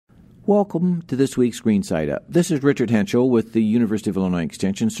Welcome to this week's Green Side Up. This is Richard Henschel with the University of Illinois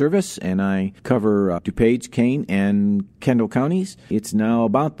Extension Service, and I cover DuPage, Kane, and Kendall counties. It's now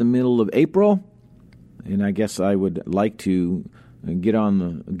about the middle of April, and I guess I would like to get on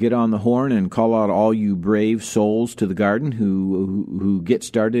the horn and call out all you brave souls to the garden who get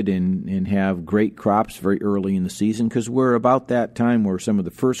started and have great crops very early in the season, because we're about that time where some of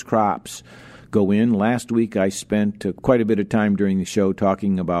the first crops go in. Last week I spent quite a bit of time during the show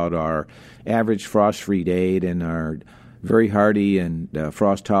talking about our average frost-free date and our very hardy and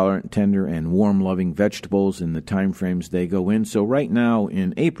frost-tolerant, tender, and warm-loving vegetables and the time frames they go in. So right now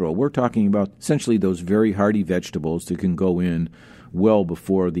in April, we're talking about essentially those very hardy vegetables that can go in well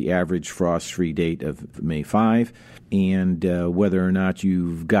before the average frost-free date of May 5. And whether or not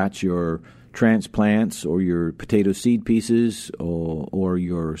you've got your transplants or your potato seed pieces or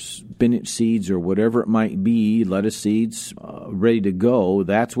your spinach seeds or whatever it might be, lettuce seeds, ready to go,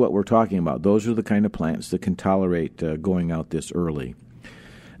 that's what we're talking about. Those are the kind of plants that can tolerate going out this early.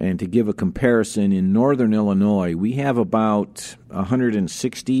 And to give a comparison, in northern Illinois, we have about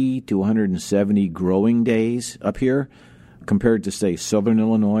 160 to 170 growing days up here, compared to, say, southern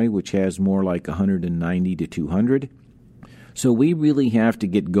Illinois, which has more like 190 to 200. So we really have to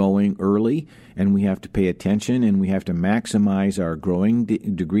get going early, and we have to pay attention, and we have to maximize our growing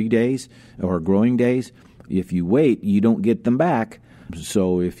degree days or growing days. If you wait, you don't get them back.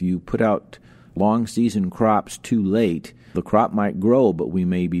 So if you put out long season crops too late, the crop might grow, but we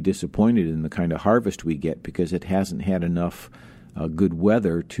may be disappointed in the kind of harvest we get because it hasn't had enough good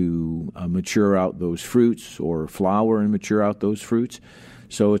weather to mature out those fruits or flower and mature out those fruits.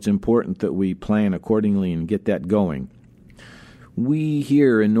 So it's important that we plan accordingly and get that going. We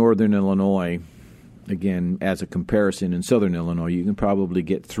here in northern Illinois, again, as a comparison, in southern Illinois, you can probably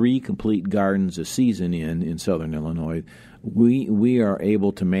get 3 complete gardens a season in southern Illinois. We are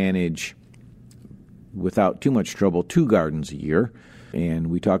able to manage, without too much trouble, 2 gardens a year. And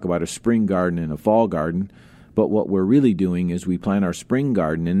we talk about a spring garden and a fall garden. But what we're really doing is we plant our spring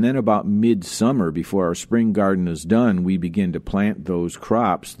garden, and then about midsummer, before our spring garden is done, we begin to plant those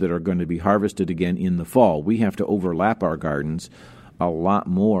crops that are going to be harvested again in the fall. We have to overlap our gardens a lot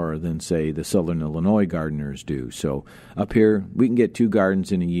more than, say, the southern Illinois gardeners do. So up here, we can get 2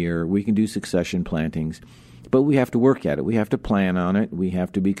 gardens in a year. We can do succession plantings, but we have to work at it. We have to plan on it. We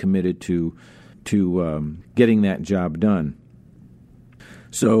have to be committed to getting that job done.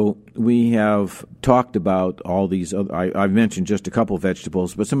 So we have talked about all these other, I've mentioned just a couple of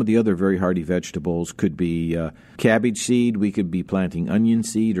vegetables, but some of the other very hardy vegetables could be cabbage seed. We could be planting onion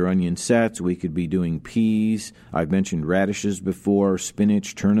seed or onion sets. We could be doing peas. I've mentioned radishes before,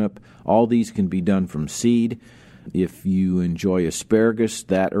 spinach, turnip. All these can be done from seed. If you enjoy asparagus,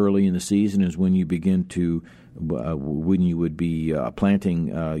 that early in the season is when you begin to, when you would be planting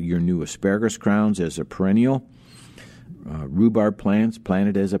your new asparagus crowns as a perennial. Rhubarb plants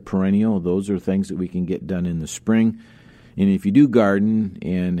planted as a perennial, those are things that we can get done in the spring. And if you do garden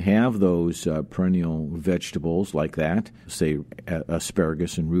and have those perennial vegetables like that, say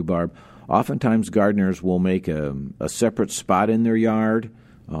asparagus and rhubarb, oftentimes gardeners will make a separate spot in their yard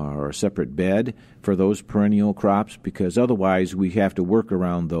or a separate bed for those perennial crops, because otherwise we have to work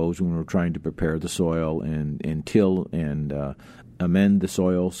around those when we're trying to prepare the soil and till and amend the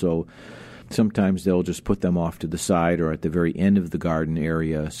soil. So sometimes they'll just put them off to the side or at the very end of the garden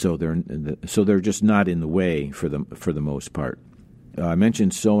area, so they're just not in the way for the most part. I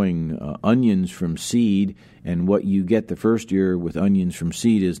mentioned sowing onions from seed, and what you get the first year with onions from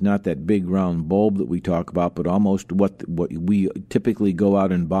seed is not that big round bulb that we talk about, but almost what we typically go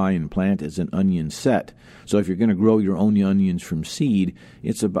out and buy and plant as an onion set. So if you're going to grow your own onions from seed,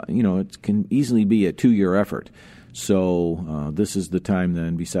 it's about, it can easily be a 2-year effort. So this is the time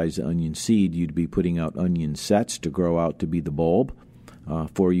then, besides the onion seed, you'd be putting out onion sets to grow out to be the bulb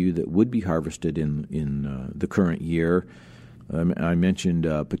for you that would be harvested in the current year. I mentioned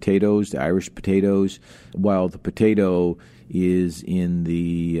potatoes, the Irish potatoes. While the potato is in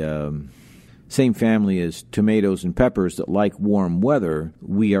the same family as tomatoes and peppers that like warm weather,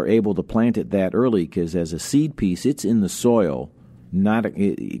 we are able to plant it that early because as a seed piece, it's in the soil.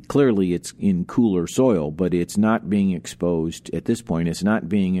 Clearly it's in cooler soil, but it's not being exposed at this point. It's not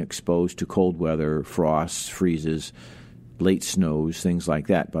being exposed to cold weather, frosts, freezes, late snows, things like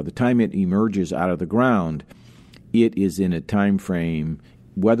that. By the time it emerges out of the ground, it is in a time frame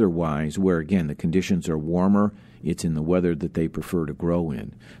weather-wise where, again, the conditions are warmer. It's in the weather that they prefer to grow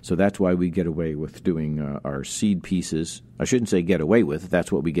in. So that's why we get away with doing our seed pieces. I shouldn't say get away with.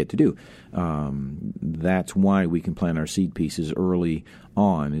 That's what we get to do. That's why we can plant our seed pieces early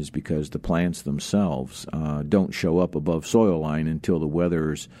on, is because the plants themselves don't show up above soil line until the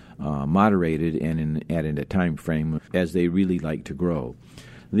weather's moderated and in a time frame as they really like to grow.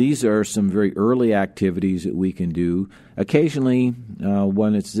 These are some very early activities that we can do. Occasionally,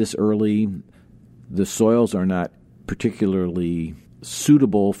 when it's this early, the soils are not particularly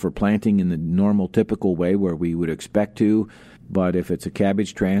suitable for planting in the normal, typical way where we would expect to. But if it's a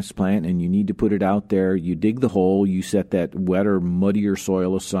cabbage transplant and you need to put it out there, you dig the hole, you set that wetter, muddier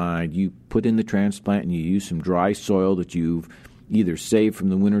soil aside, you put in the transplant and you use some dry soil that you've either saved from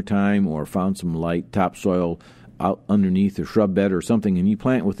the wintertime or found some light topsoil out underneath a shrub bed or something, and you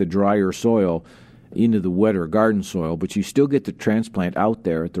plant with the drier soil into the wetter garden soil, but you still get the transplant out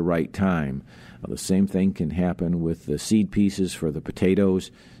there at the right time. The same thing can happen with the seed pieces for the potatoes.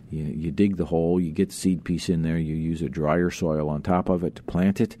 You dig the hole, you get the seed piece in there, you use a drier soil on top of it to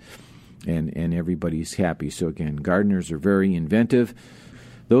plant it, and everybody's happy. So again, gardeners are very inventive.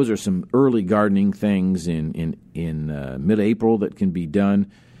 Those are some early gardening things in mid-April that can be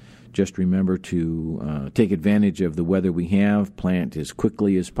done. Just remember to take advantage of the weather we have, plant as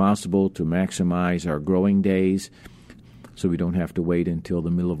quickly as possible to maximize our growing days so we don't have to wait until the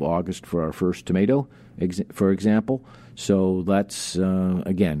middle of August for our first tomato, for example. So that's,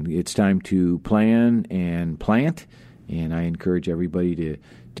 again, it's time to plan and plant, and I encourage everybody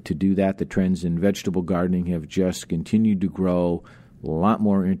to do that. The trends in vegetable gardening have just continued to grow. A lot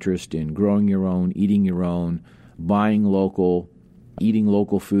more interest in growing your own, eating your own, buying local, eating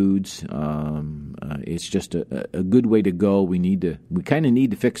local foods. It's just a good way to go. We kind of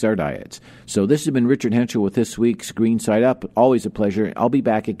need to fix our diets. So this has been Richard Hentschel with this week's Green Side Up. Always a pleasure. I'll be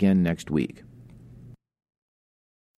back again next week.